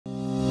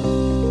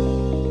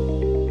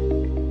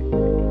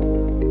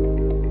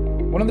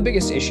One of the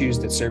biggest issues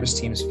that service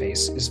teams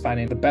face is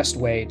finding the best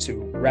way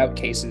to route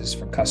cases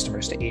from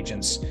customers to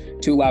agents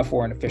to allow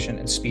for an efficient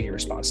and speedy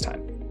response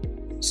time.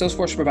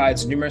 Salesforce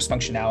provides numerous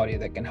functionality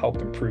that can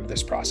help improve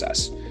this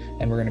process,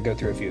 and we're going to go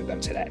through a few of them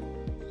today.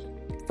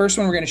 First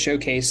one we're going to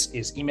showcase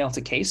is email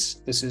to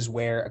case. This is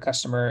where a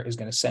customer is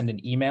going to send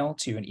an email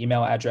to an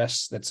email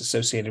address that's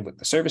associated with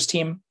the service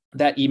team.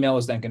 That email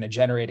is then going to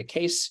generate a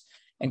case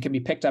and can be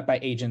picked up by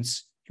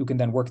agents who can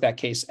then work that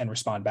case and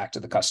respond back to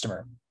the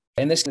customer.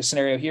 In this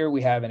scenario here,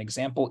 we have an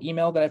example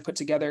email that I've put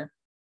together.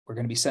 We're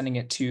going to be sending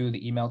it to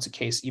the email to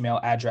case email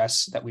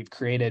address that we've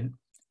created.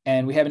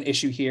 And we have an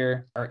issue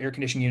here. Our air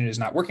conditioning unit is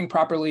not working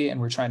properly, and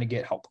we're trying to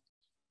get help.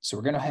 So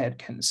we're going to go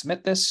ahead and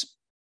submit this.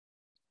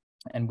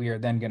 And we are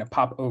then going to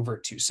pop over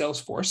to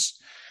Salesforce.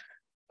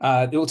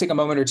 It will take a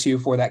moment or two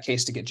for that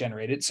case to get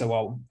generated. So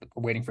while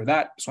we're waiting for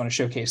that, I just want to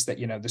showcase that,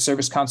 the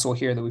service console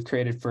here that we've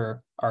created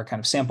for our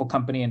kind of sample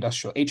company,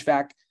 Industrial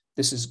HVAC,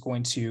 this is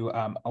going to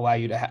allow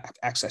you to have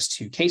access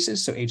to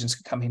cases. So agents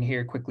can come in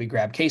here, quickly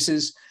grab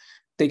cases.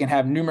 They can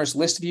have numerous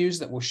list views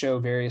that will show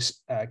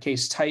various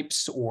case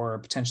types or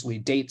potentially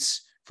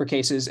dates for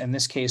cases. In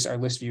this case, our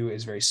list view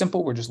is very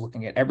simple. We're just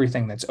looking at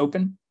everything that's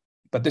open,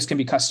 but this can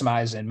be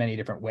customized in many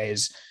different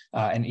ways.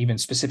 And even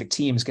specific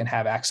teams can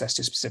have access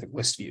to specific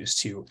list views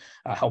to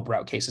help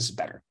route cases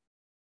better.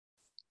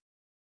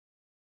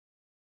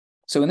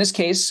 So in this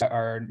case,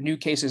 our new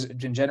case has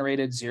been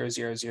generated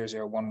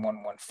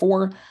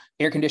 00001114,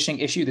 air conditioning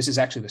issue. This is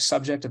actually the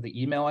subject of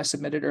the email I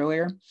submitted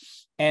earlier.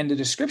 And the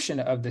description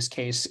of this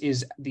case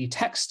is the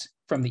text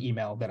from the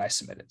email that I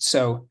submitted.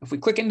 So if we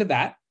click into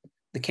that,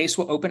 the case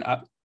will open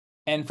up.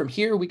 And from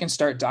here, we can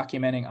start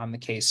documenting on the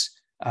case,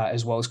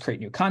 as well as create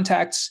new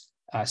contacts,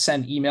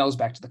 send emails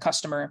back to the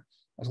customer.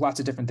 There's lots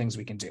of different things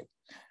we can do.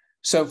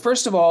 So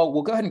first of all,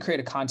 we'll go ahead and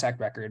create a contact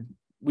record.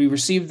 We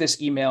received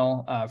this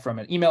email from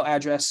an email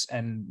address,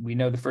 and we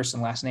know the first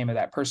and last name of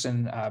that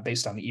person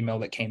based on the email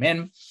that came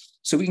in.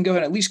 So we can go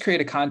ahead and at least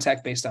create a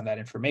contact based on that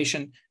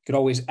information. You could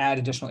always add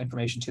additional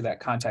information to that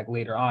contact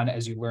later on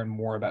as you learn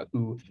more about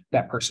who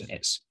that person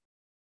is.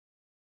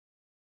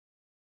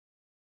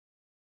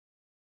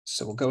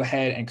 So we'll go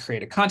ahead and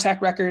create a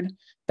contact record.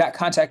 That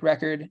contact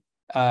record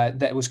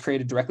that was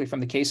created directly from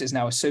the case is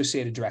now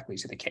associated directly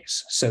to the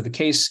case. So the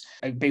case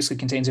basically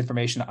contains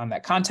information on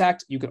that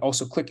contact. You could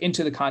also click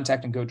into the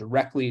contact and go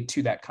directly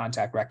to that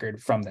contact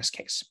record from this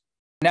case.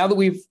 Now that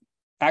we've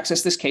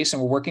accessed this case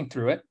and we're working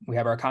through it, we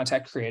have our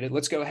contact created.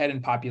 Let's go ahead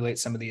and populate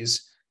some of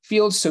these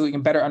fields so we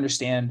can better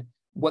understand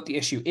what the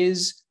issue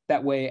is.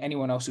 That way,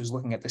 anyone else who's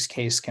looking at this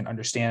case can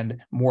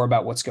understand more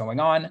about what's going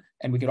on.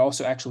 And we could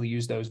also actually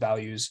use those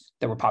values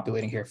that we're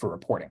populating here for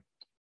reporting.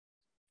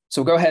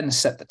 So we'll go ahead and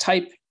set the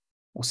type.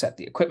 We'll set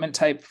the equipment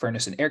type,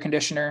 furnace and air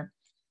conditioner,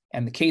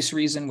 and the case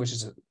reason, which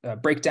is a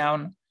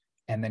breakdown,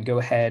 and then go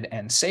ahead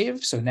and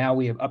save. So now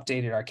we have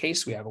updated our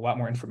case. We have a lot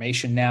more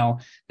information now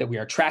that we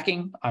are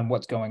tracking on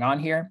what's going on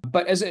here.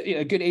 But as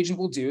a good agent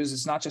will do is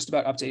it's not just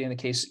about updating the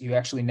case. You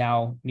actually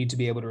now need to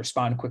be able to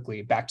respond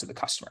quickly back to the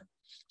customer.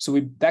 So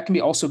that can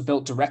be also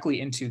built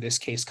directly into this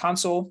case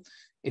console.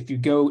 If you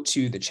go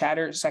to the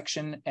chatter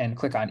section and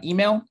click on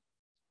email,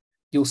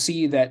 you'll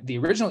see that the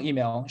original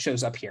email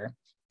shows up here.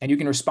 And you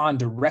can respond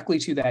directly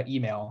to that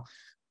email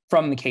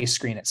from the case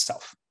screen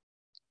itself.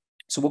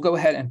 So we'll go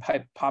ahead and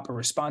pop a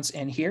response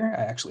in here.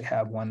 I actually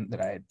have one that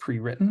I had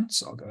pre-written,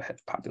 so I'll go ahead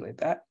and populate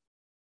that.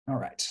 All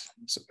right,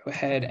 so go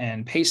ahead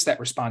and paste that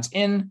response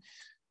in,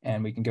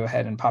 and we can go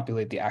ahead and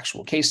populate the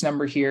actual case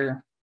number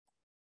here.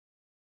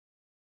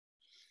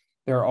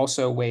 There are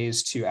also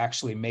ways to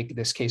actually make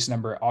this case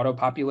number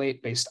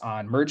auto-populate based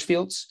on merge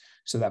fields.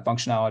 So that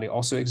functionality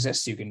also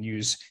exists. You can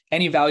use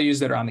any values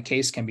that are on the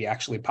case can be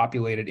actually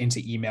populated into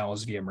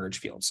emails via merge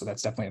fields. So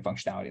that's definitely a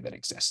functionality that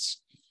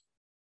exists.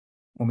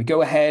 When we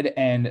go ahead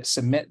and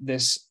submit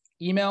this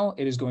email,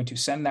 it is going to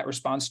send that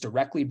response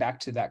directly back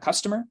to that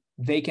customer.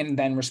 They can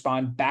then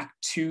respond back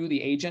to the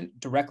agent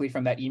directly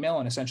from that email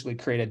and essentially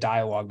create a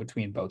dialogue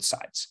between both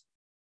sides.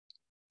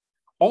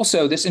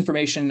 Also, this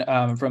information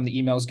from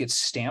the emails gets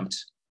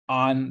stamped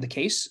on the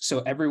case. So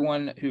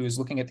everyone who is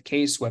looking at the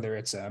case, whether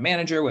it's a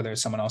manager, whether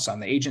it's someone else on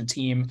the agent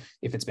team,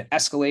 if it's been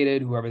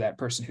escalated, whoever that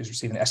person who's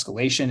receiving the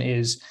escalation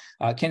is,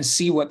 can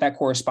see what that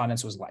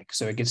correspondence was like.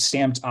 So it gets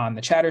stamped on the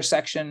chatter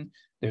section.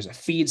 There's a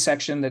feed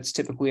section that's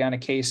typically on a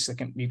case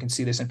that you can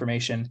see this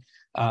information.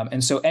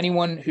 And so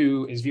anyone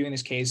who is viewing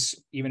this case,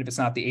 even if it's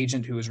not the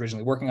agent who was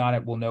originally working on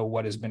it, will know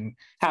what has been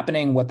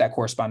happening, what that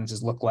correspondence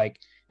has looked like,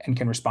 and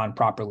can respond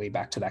properly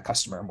back to that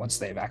customer once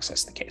they've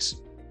accessed the case.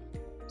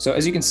 So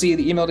as you can see,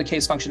 the email to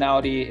case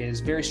functionality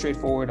is very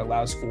straightforward,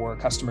 allows for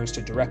customers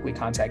to directly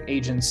contact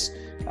agents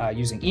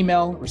using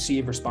email,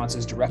 receive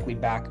responses directly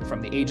back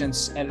from the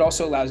agents, and it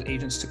also allows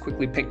agents to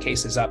quickly pick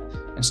cases up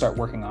and start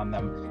working on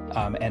them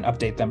and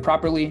update them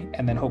properly,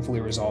 and then hopefully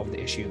resolve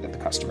the issue that the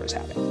customer is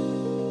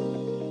having.